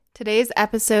Today's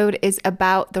episode is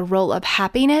about the role of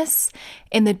happiness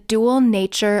and the dual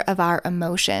nature of our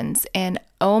emotions. And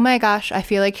oh my gosh, I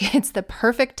feel like it's the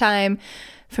perfect time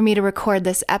for me to record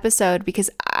this episode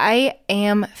because I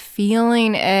am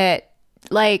feeling it,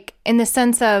 like in the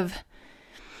sense of,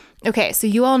 okay, so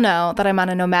you all know that I'm on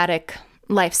a nomadic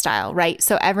lifestyle, right?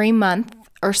 So every month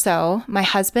or so, my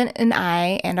husband and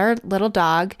I and our little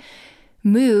dog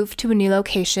move to a new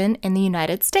location in the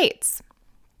United States.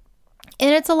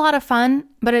 And it's a lot of fun,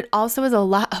 but it also is a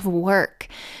lot of work.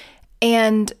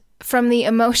 And from the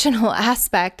emotional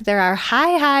aspect, there are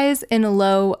high highs and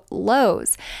low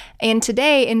lows. And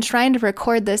today, in trying to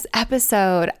record this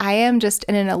episode, I am just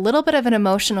in a little bit of an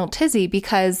emotional tizzy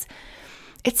because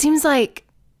it seems like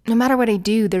no matter what I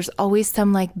do, there's always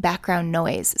some like background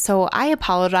noise. So I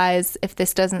apologize if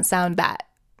this doesn't sound that,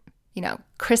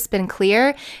 crisp and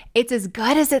clear. It's as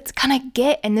good as it's gonna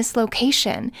get in this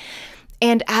location.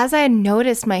 And as I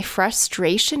noticed my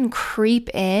frustration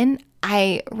creep in,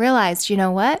 I realized, you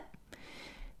know what?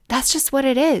 That's just what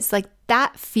it is. Like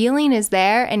that feeling is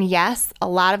there. And yes, a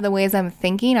lot of the ways I'm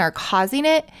thinking are causing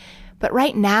it. But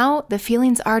right now, the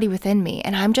feeling's already within me.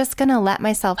 And I'm just going to let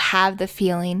myself have the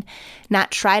feeling, not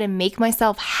try to make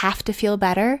myself have to feel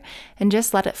better, and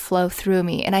just let it flow through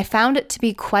me. And I found it to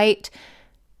be quite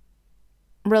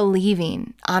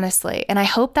relieving, honestly. And I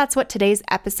hope that's what today's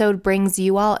episode brings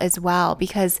you all as well,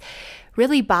 because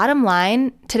really bottom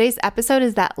line, today's episode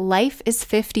is that life is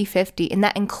 50-50, and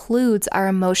that includes our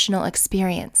emotional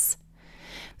experience.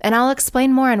 And I'll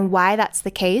explain more on why that's the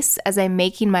case as I'm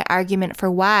making my argument for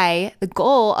why the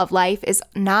goal of life is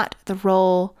not the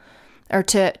role or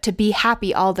to be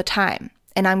happy all the time.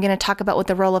 And I'm going to talk about what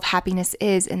the role of happiness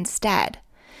is instead.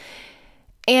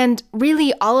 And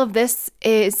really, all of this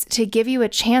is to give you a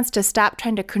chance to stop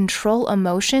trying to control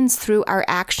emotions through our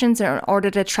actions in order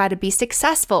to try to be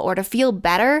successful or to feel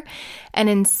better, and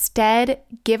instead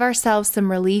give ourselves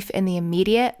some relief in the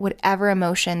immediate, whatever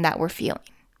emotion that we're feeling.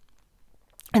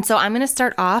 And so I'm going to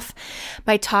start off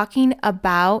by talking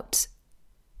about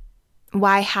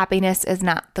why happiness is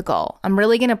not the goal. I'm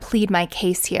really going to plead my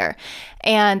case here.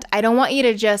 And I don't want you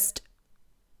to just,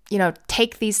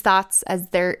 take these thoughts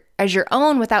as your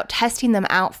own without testing them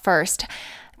out first,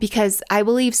 because I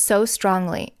believe so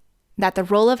strongly that the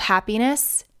role of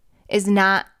happiness is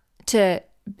not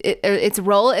its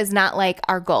role is not like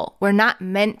our goal. We're not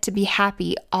meant to be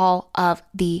happy all of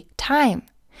the time.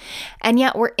 And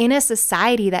yet we're in a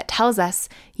society that tells us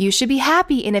you should be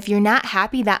happy. And if you're not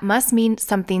happy, that must mean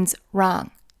something's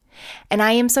wrong. And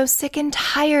I am so sick and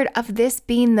tired of this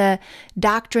being the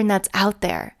doctrine that's out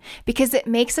there, because it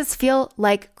makes us feel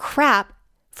like crap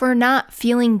for not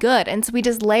feeling good. And so we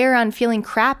just layer on feeling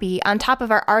crappy on top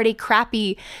of our already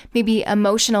crappy, maybe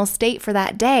emotional state for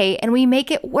that day. And we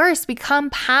make it worse. We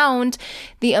compound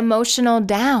the emotional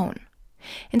down.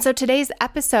 And so today's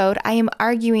episode, I am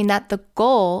arguing that the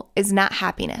goal is not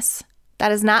happiness.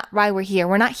 That is not why we're here.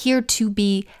 We're not here to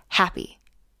be happy.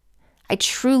 I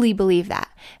truly believe that.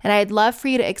 And I'd love for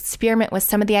you to experiment with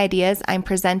some of the ideas I'm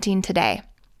presenting today.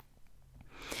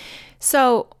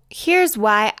 So here's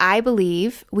why I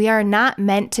believe we are not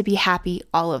meant to be happy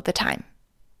all of the time.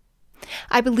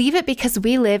 I believe it because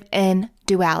we live in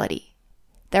duality.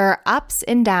 There are ups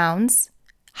and downs,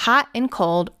 hot and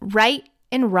cold, right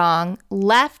and wrong,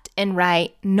 left and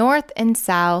right, north and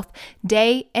south,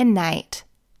 day and night.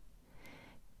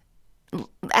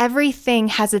 Everything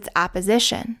has its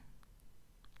opposition.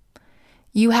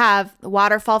 You have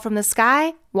water fall from the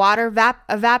sky, water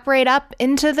evaporate up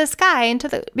into the sky,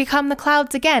 become the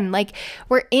clouds again. Like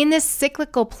we're in this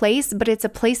cyclical place, but it's a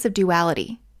place of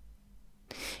duality.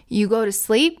 You go to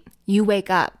sleep, you wake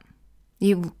up.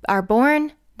 You are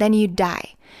born, then you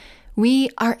die. We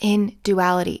are in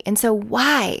duality. And so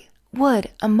why would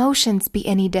emotions be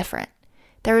any different?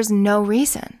 There is no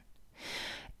reason.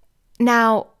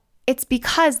 Now, it's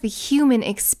because the human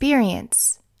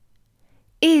experience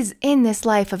is in this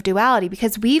life of duality,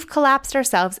 because we've collapsed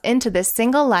ourselves into this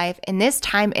single life in this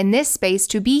time, in this space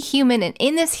to be human. And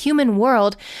in this human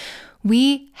world,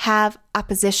 we have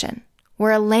opposition. We're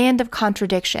a land of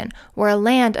contradiction. We're a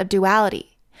land of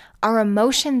duality. Our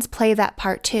emotions play that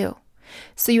part too.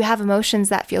 So you have emotions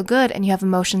that feel good and you have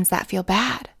emotions that feel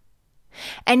bad.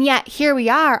 And yet here we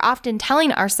are often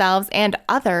telling ourselves and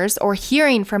others, or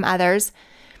hearing from others,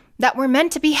 that we're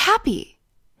meant to be happy.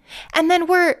 And then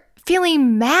we're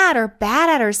feeling mad or bad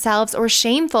at ourselves or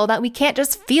shameful that we can't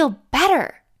just feel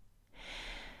better.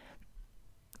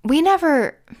 Would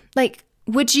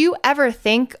you ever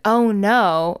think, oh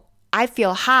no, I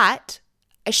feel hot.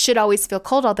 I should always feel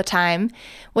cold all the time.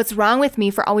 What's wrong with me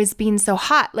for always being so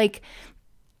hot? Like,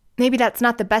 maybe that's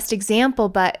not the best example,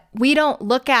 but we don't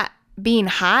look at being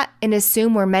hot and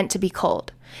assume we're meant to be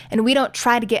cold. And we don't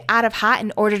try to get out of hot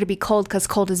in order to be cold because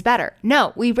cold is better.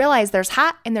 No, we realize there's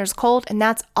hot and there's cold, and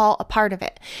that's all a part of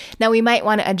it. Now, we might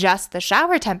want to adjust the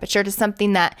shower temperature to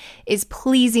something that is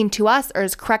pleasing to us or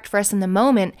is correct for us in the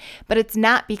moment, but it's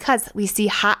not because we see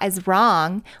hot as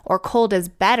wrong or cold as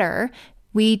better.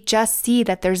 We just see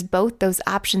that there's both those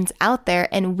options out there,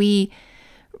 and we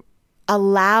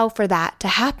allow for that to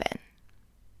happen.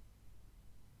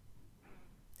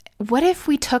 What if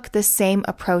we took the same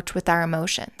approach with our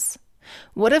emotions?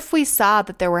 What if we saw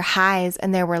that there were highs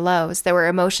and there were lows? There were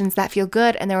emotions that feel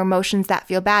good and there were emotions that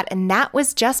feel bad. And that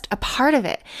was just a part of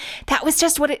it. That was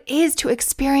just what it is to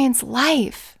experience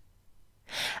life.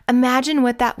 Imagine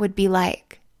what that would be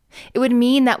like. It would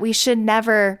mean that we'd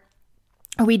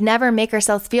never make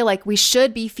ourselves feel like we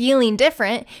should be feeling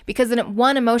different because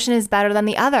one emotion is better than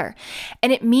the other.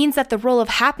 And it means that the role of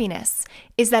happiness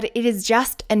is that it is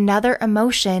just another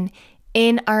emotion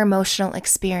in our emotional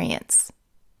experience.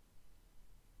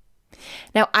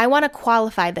 Now, I want to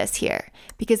qualify this here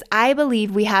because I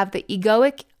believe we have the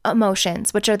egoic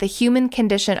emotions, which are the human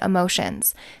condition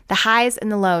emotions, the highs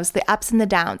and the lows, the ups and the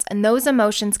downs, and those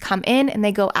emotions come in and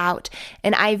they go out.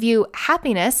 And I view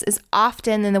happiness is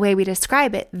often, in the way we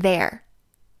describe it, there.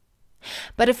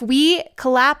 But if we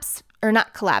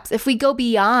if we go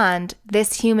beyond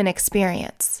this human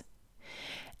experience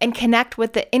and connect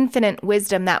with the infinite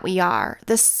wisdom that we are,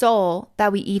 the soul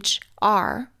that we each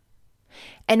are,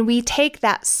 and we take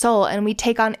that soul and we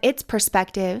take on its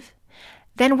perspective,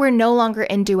 then we're no longer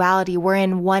in duality. We're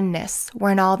in oneness.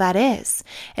 We're in all that is.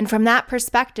 And from that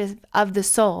perspective of the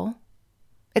soul,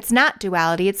 it's not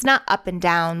duality. It's not up and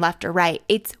down, left or right.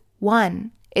 It's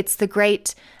one. It's the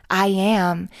great I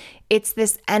am. It's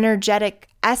this energetic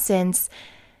essence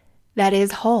that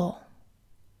is whole.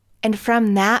 And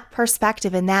from that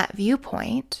perspective and that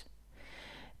viewpoint,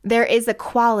 there is a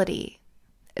quality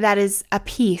that is a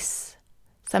peace.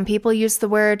 Some people use the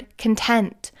word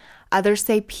content. Others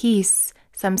say peace.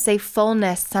 Some say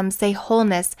fullness. Some say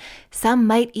wholeness. Some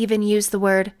might even use the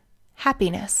word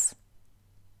happiness.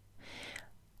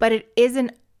 But it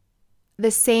isn't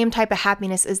the same type of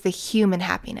happiness as the human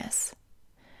happiness.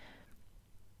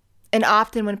 And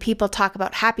often when people talk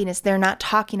about happiness, they're not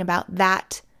talking about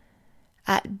that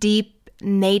deep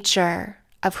nature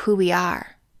of who we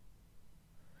are.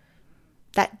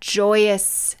 That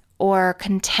joyous or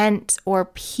content or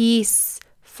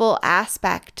peaceful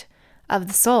aspect of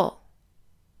the soul.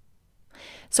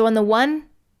 So on the one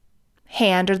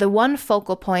hand, or the one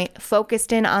focal point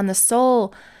focused in on the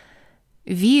soul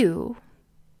view,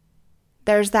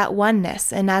 there's that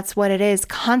oneness, and that's what it is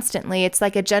constantly. It's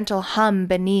like a gentle hum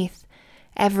beneath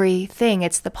everything.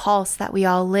 It's the pulse that we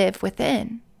all live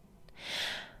within.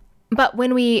 But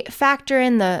when we factor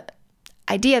in the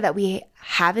idea that we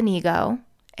have an ego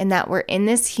and that we're in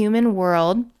this human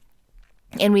world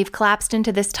and we've collapsed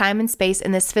into this time and space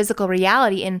and this physical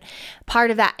reality, and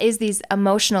part of that is these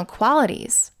emotional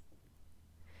qualities,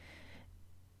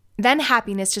 then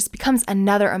happiness just becomes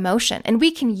another emotion. And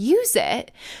we can use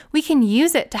it. We can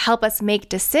use it to help us make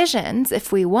decisions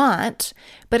if we want,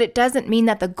 but it doesn't mean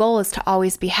that the goal is to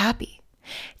always be happy.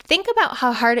 Think about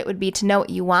how hard it would be to know what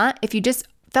you want if you just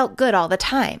felt good all the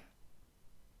time.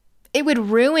 It would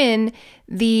ruin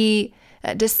the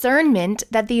discernment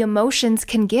that the emotions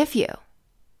can give you.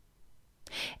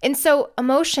 And so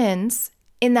emotions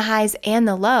in the highs and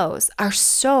the lows are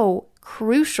so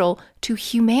crucial to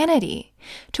humanity,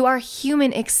 to our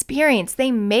human experience. They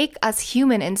make us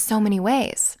human in so many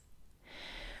ways.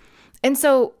 And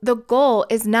so the goal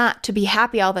is not to be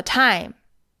happy all the time.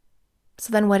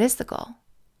 So then what is the goal?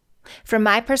 From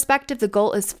my perspective, the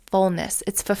goal is fullness.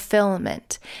 It's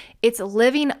fulfillment. It's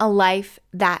living a life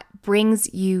that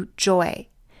brings you joy,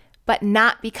 but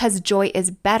not because joy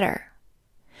is better,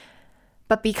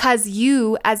 but because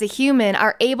you as a human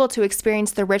are able to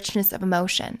experience the richness of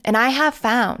emotion. And I have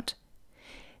found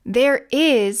there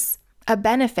is a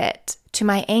benefit to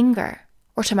my anger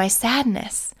or to my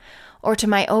sadness or to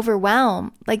my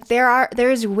overwhelm. Like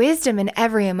there is wisdom in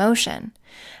every emotion.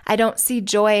 I don't see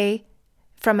joy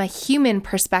from a human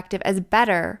perspective as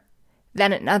better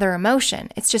than another emotion.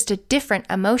 It's just a different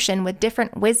emotion with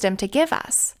different wisdom to give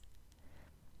us.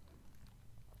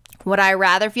 Would I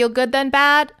rather feel good than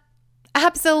bad?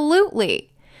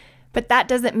 Absolutely. But that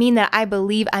doesn't mean that I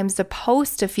believe I'm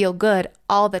supposed to feel good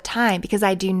all the time, because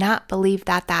I do not believe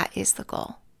that that is the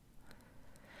goal.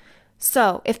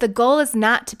 So if the goal is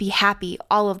not to be happy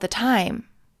all of the time,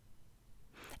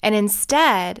 and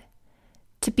instead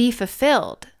to be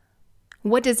fulfilled,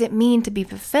 what does it mean to be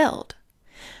fulfilled?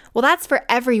 Well, that's for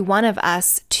every one of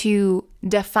us to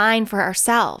define for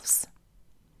ourselves.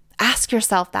 Ask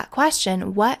yourself that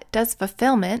question. What does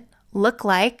fulfillment look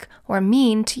like or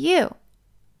mean to you?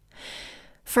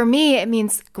 For me, it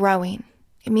means growing.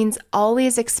 It means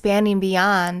always expanding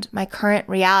beyond my current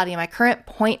reality, my current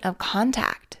point of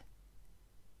contact.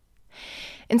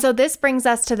 And so this brings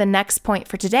us to the next point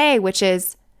for today, which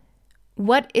is,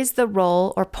 what is the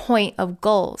role or point of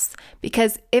goals?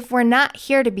 Because if we're not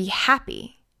here to be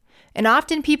happy, and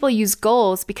often people use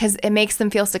goals because it makes them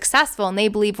feel successful and they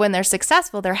believe when they're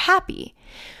successful, they're happy.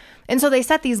 And so they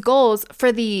set these goals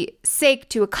for the sake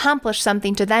to accomplish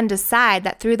something, to then decide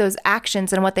that through those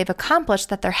actions and what they've accomplished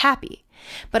that they're happy.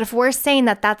 But if we're saying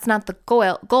that that's not the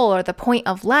goal or the point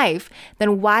of life,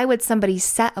 then why would somebody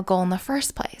set a goal in the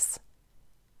first place?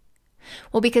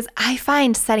 Well, because I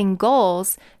find setting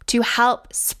goals to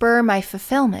help spur my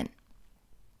fulfillment.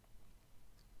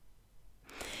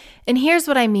 And here's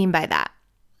what I mean by that.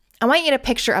 I want you to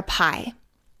picture a pie.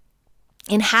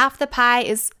 And half the pie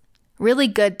is really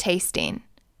good tasting,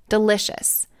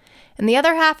 delicious. And the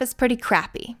other half is pretty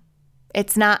crappy.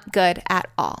 It's not good at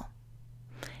all.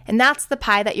 And that's the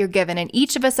pie that you're given. And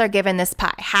each of us are given this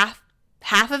pie.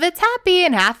 Half of it's happy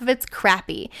and half of it's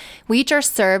crappy. We each are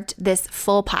served this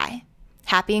full pie.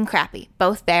 Happy and crappy,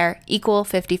 both there, equal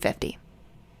 50-50.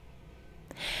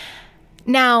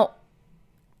 Now,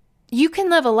 you can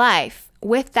live a life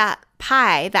with that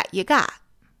pie that you got,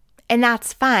 and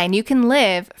that's fine. You can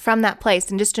live from that place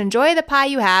and just enjoy the pie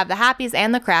you have, the happies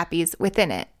and the crappies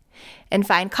within it, and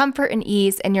find comfort and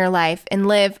ease in your life and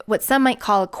live what some might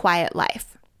call a quiet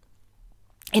life.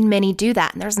 And many do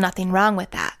that, and there's nothing wrong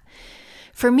with that.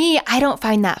 For me, I don't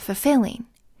find that fulfilling.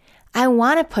 I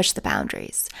want to push the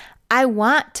boundaries. I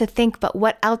want to think, but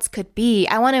what else could be?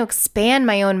 I want to expand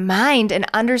my own mind and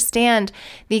understand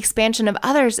the expansion of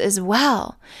others as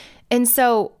well. And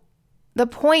so the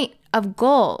point of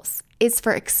goals is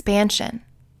for expansion.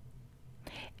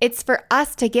 It's for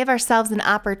us to give ourselves an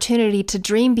opportunity to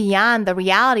dream beyond the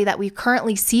reality that we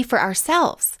currently see for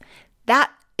ourselves.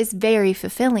 That is very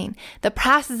fulfilling. The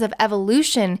process of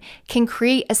evolution can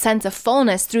create a sense of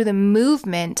fullness through the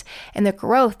movement and the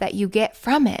growth that you get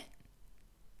from it.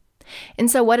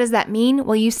 And so what does that mean?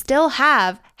 Well, you still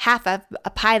have half of a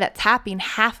pie that's happy and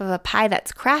half of a pie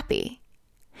that's crappy.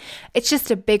 It's just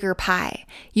a bigger pie.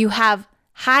 You have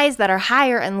highs that are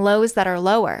higher and lows that are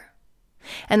lower.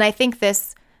 And I think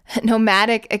this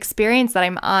nomadic experience that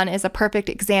I'm on is a perfect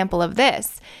example of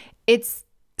this. It's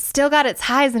still got its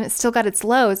highs and it's still got its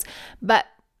lows, but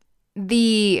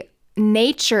the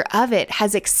nature of it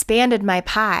has expanded my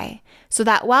pie so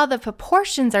that while the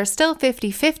proportions are still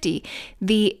 50-50,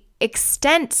 the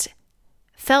extent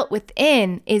felt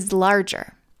within is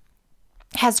larger,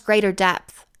 has greater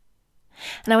depth.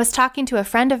 And I was talking to a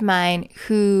friend of mine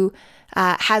who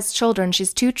has children.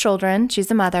 She's 2 children.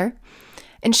 She's a mother.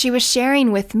 And she was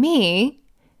sharing with me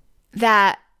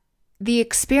that the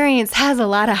experience has a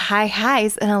lot of high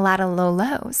highs and a lot of low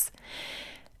lows.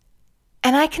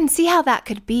 And I can see how that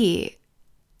could be.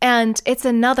 And it's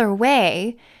another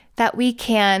way that we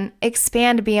can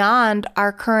expand beyond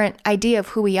our current idea of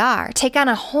who we are, take on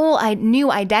a whole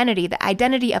new identity, the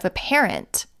identity of a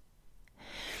parent.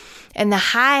 And the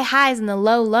high highs and the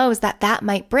low lows that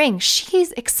might bring.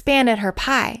 She's expanded her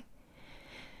pie.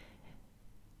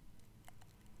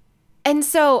 And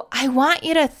so I want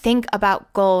you to think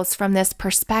about goals from this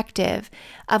perspective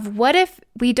of what if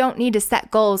we don't need to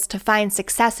set goals to find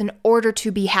success in order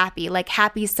to be happy, like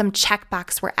happy is some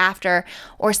checkbox we're after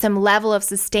or some level of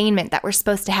sustainment that we're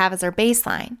supposed to have as our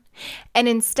baseline. And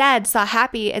instead saw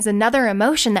happy as another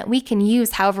emotion that we can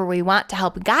use however we want to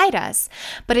help guide us,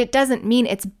 but it doesn't mean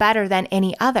it's better than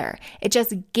any other. It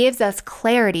just gives us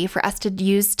clarity for us to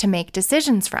use to make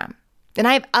decisions from. And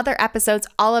I have other episodes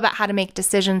all about how to make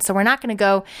decisions, so we're not going to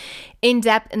go in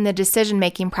depth in the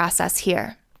decision-making process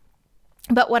here.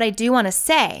 But what I do want to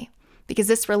say, because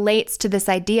this relates to this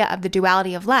idea of the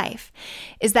duality of life,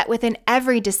 is that within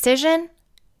every decision,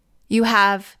 you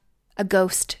have a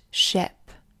ghost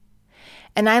ship.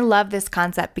 And I love this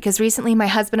concept because recently my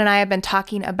husband and I have been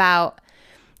talking about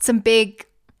some big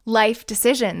life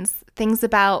decisions, things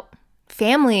about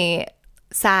family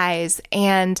size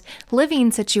and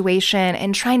living situation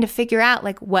and trying to figure out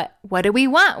like what do we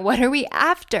want? What are we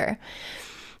after?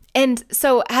 And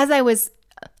so as I was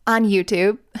on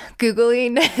YouTube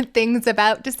Googling things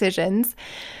about decisions,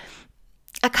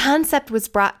 a concept was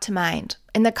brought to mind,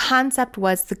 and the concept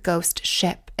was the ghost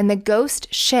ship. And the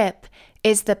ghost ship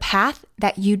is the path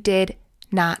that you did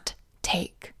not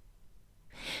take.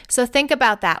 So think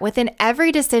about that. Within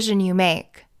every decision you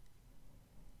make,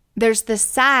 there's the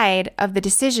side of the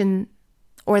decision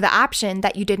or the option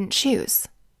that you didn't choose.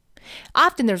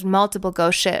 Often there's multiple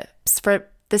ghost ships. For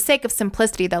the sake of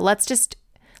simplicity though, let's just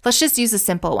use a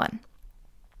simple one.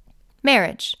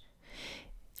 Marriage.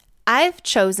 I've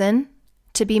chosen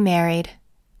to be married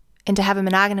and to have a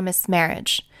monogamous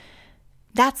marriage.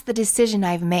 That's the decision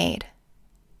I've made.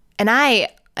 And I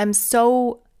am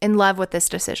so in love with this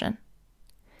decision.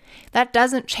 That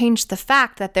doesn't change the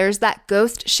fact that there's that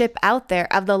ghost ship out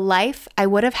there of the life I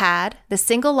would have had, the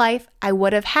single life I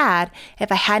would have had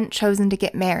if I hadn't chosen to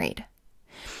get married.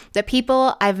 The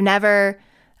people I've never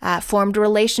formed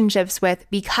relationships with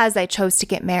because I chose to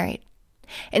get married.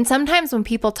 And sometimes when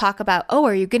people talk about, oh,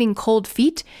 are you getting cold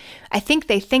feet? I think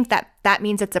they think that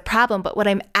means it's a problem. But what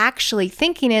I'm actually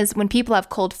thinking is when people have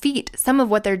cold feet, some of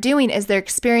what they're doing is they're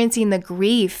experiencing the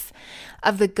grief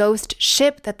of the ghost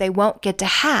ship that they won't get to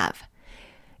have.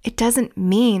 It doesn't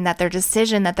mean that their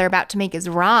decision that they're about to make is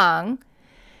wrong.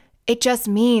 It just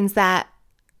means that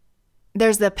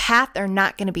there's the path they're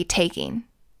not going to be taking.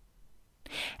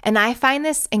 And I find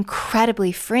this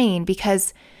incredibly freeing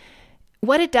because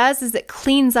what it does is it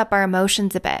cleans up our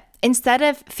emotions a bit. Instead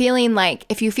of feeling like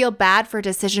if you feel bad for a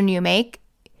decision you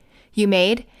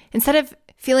made, instead of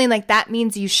feeling like that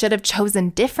means you should have chosen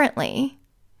differently,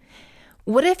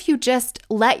 what if you just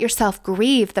let yourself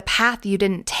grieve the path you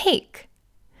didn't take?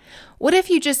 What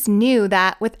if you just knew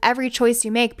that with every choice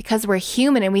you make, because we're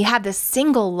human and we have this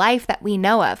single life that we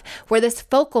know of, where this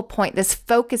focal point, this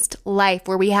focused life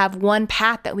where we have one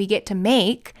path that we get to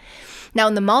make. Now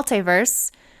in the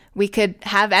multiverse, we could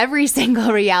have every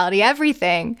single reality,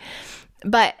 everything.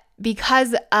 But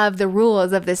because of the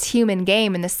rules of this human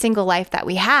game and the single life that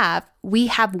we have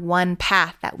one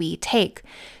path that we take.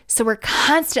 So we're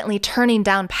constantly turning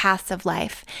down paths of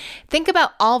life. Think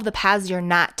about all of the paths you're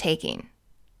not taking.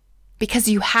 Because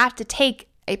you have to take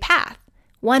a path,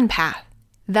 one path,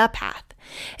 the path.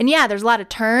 And yeah, there's a lot of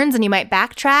turns and you might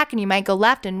backtrack and you might go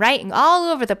left and right and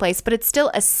all over the place, but it's still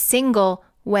a single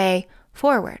way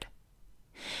forward.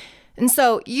 And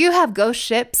so you have ghost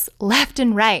ships left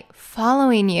and right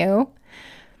following you.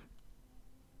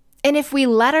 And if we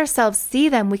let ourselves see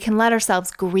them, we can let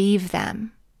ourselves grieve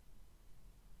them.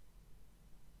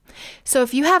 So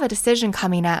if you have a decision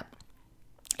coming up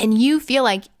and you feel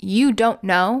like you don't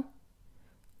know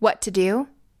what to do,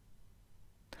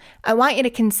 I want you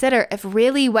to consider if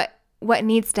really what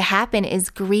needs to happen is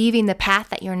grieving the path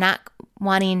that you're not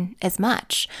wanting as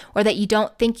much or that you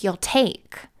don't think you'll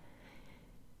take.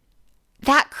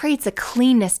 That creates a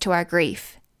cleanness to our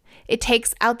grief. It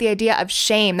takes out the idea of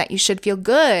shame that you should feel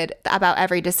good about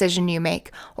every decision you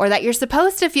make or that you're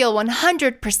supposed to feel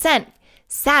 100%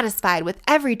 satisfied with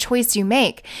every choice you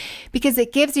make, because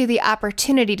it gives you the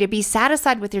opportunity to be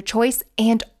satisfied with your choice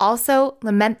and also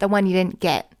lament the one you didn't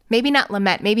get. Maybe not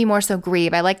lament, maybe more so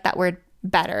grieve. I like that word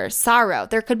better. Sorrow.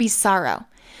 There could be sorrow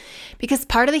because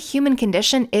part of the human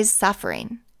condition is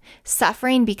suffering.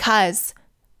 Suffering because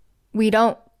we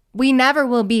never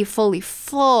will be fully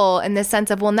full in the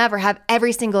sense of we'll never have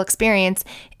every single experience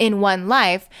in one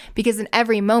life because in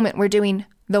every moment we're doing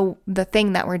the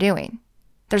thing that we're doing.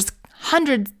 There's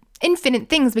hundreds, infinite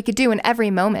things we could do in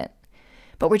every moment,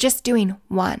 but we're just doing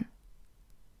one.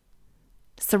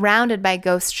 Surrounded by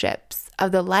ghost ships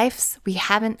of the lives we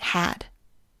haven't had.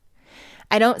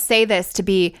 I don't say this to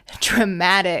be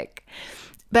dramatic,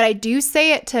 but I do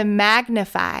say it to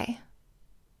magnify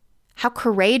how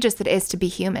courageous it is to be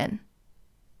human.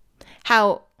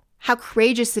 How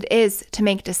courageous it is to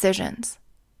make decisions.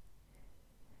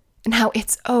 And how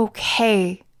it's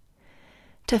okay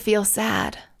to feel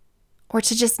sad. Or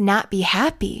to just not be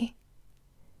happy.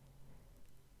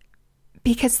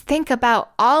 Because think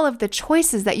about all of the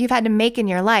choices that you've had to make in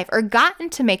your life or gotten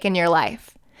to make in your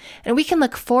life. And we can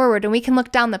look forward and we can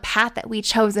look down the path that we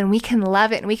chose and we can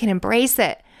love it and we can embrace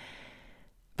it.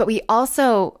 But we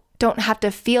also don't have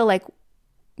to feel like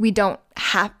we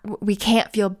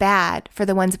can't feel bad for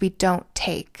the ones we don't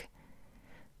take.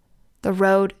 The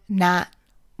road not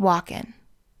walking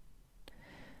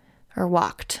or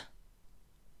walked.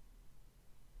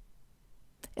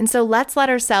 And so let's let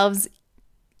ourselves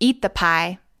eat the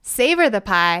pie, savor the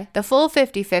pie, the full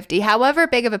 50-50, however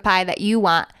big of a pie that you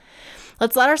want.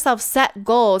 Let's let ourselves set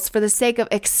goals for the sake of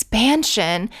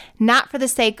expansion, not for the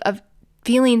sake of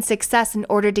feeling success in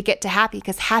order to get to happy,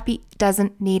 because happy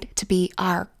doesn't need to be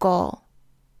our goal.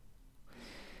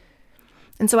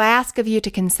 And so I ask of you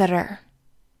to consider,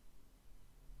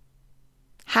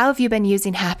 how have you been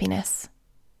using happiness?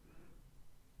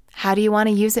 How do you want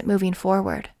to use it moving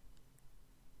forward?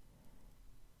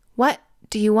 What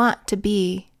do you want to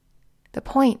be the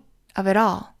point of it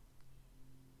all?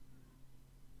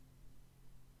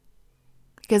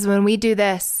 Because when we do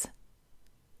this,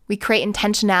 We create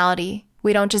intentionality.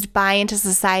 We don't just buy into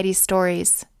society's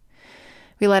stories.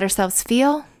 We let ourselves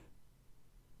feel.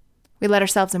 We let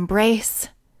ourselves embrace.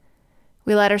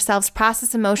 We let ourselves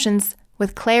process emotions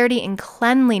with clarity and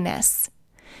cleanliness,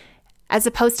 as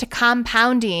opposed to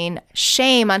compounding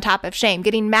shame on top of shame,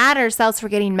 getting mad at ourselves for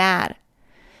getting mad,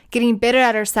 getting bitter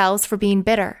at ourselves for being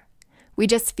bitter. We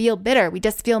just feel bitter. We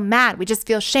just feel mad. We just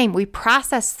feel shame. We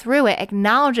process through it,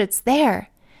 acknowledge it's there.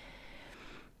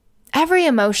 Every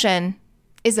emotion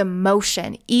is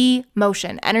emotion,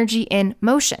 emotion, energy in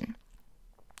motion.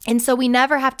 And so we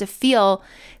never have to feel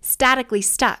statically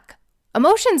stuck.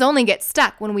 Emotions only get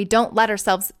stuck when we don't let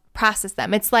ourselves process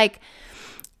them. It's like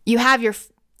you have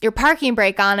your parking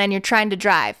brake on and you're trying to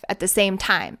drive at the same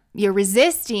time. You're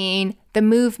resisting the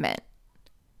movement.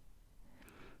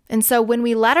 And so when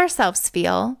we let ourselves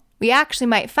feel, we actually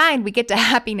might find we get to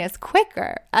happiness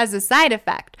quicker as a side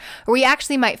effect. Or we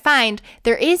actually might find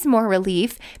there is more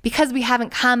relief because we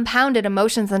haven't compounded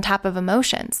emotions on top of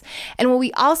emotions. And what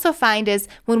we also find is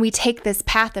when we take this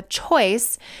path of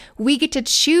choice, we get to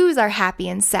choose our happy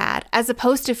and sad as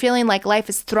opposed to feeling like life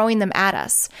is throwing them at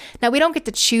us. Now, we don't get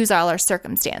to choose all our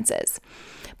circumstances,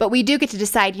 but we do get to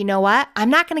decide, you know what?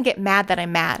 I'm not going to get mad that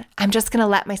I'm mad. I'm just going to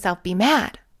let myself be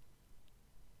mad.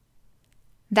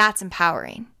 That's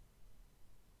empowering.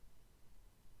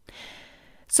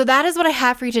 So that is what I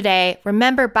have for you today.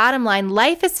 Remember, bottom line,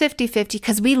 life is 50-50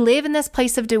 because we live in this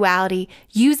place of duality.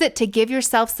 Use it to give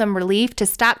yourself some relief, to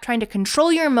stop trying to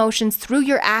control your emotions through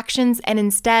your actions, and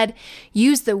instead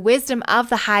use the wisdom of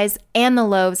the highs and the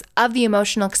lows of the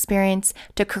emotional experience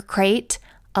to create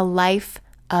a life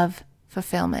of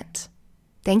fulfillment.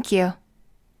 Thank you.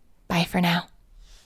 Bye for now.